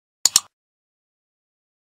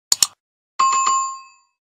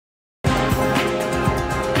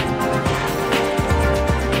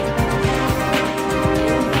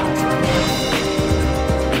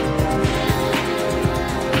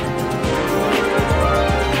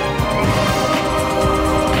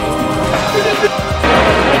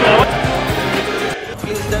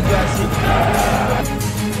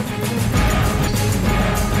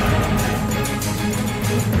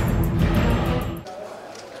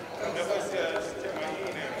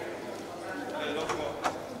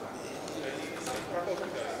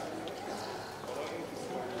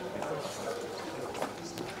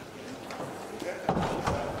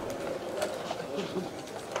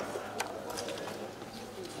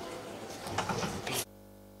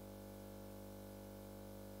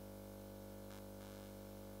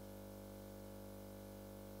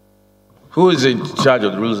Who is in charge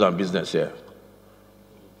of the rules and business here?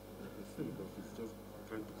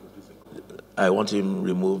 I want him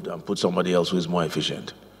removed and put somebody else who is more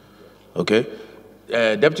efficient. Okay?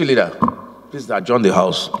 Deputy Leader, please adjourn the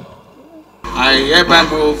House. I hereby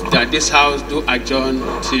move that this House do adjourn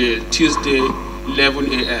till Tuesday,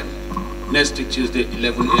 11 a.m. Next week, Tuesday,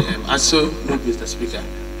 11 a.m. And so move, Mr. Speaker.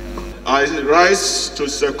 I rise to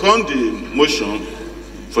second the motion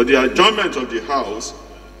for the adjournment of the House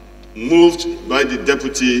moved by the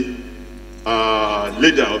Deputy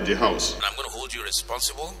Leader of the House. I'm going to hold you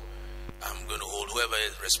responsible. I'm going to hold whoever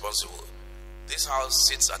is responsible. This House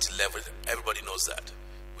sits at 11. Everybody knows that.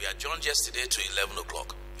 We adjourned yesterday to 11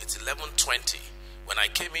 o'clock. It's 11:20. When I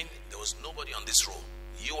came in, there was nobody on this row.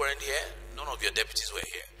 You weren't here. None of your deputies were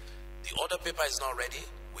here. The order paper is not ready.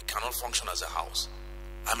 We cannot function as a House.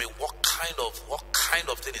 I mean, what kind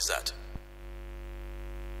of thing is that?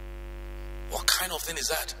 What kind of thing is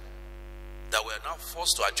that? That we are now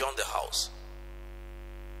forced to adjourn the House.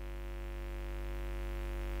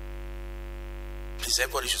 Please,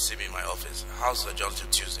 everybody should see me in my office. House adjourned till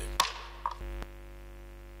Tuesday.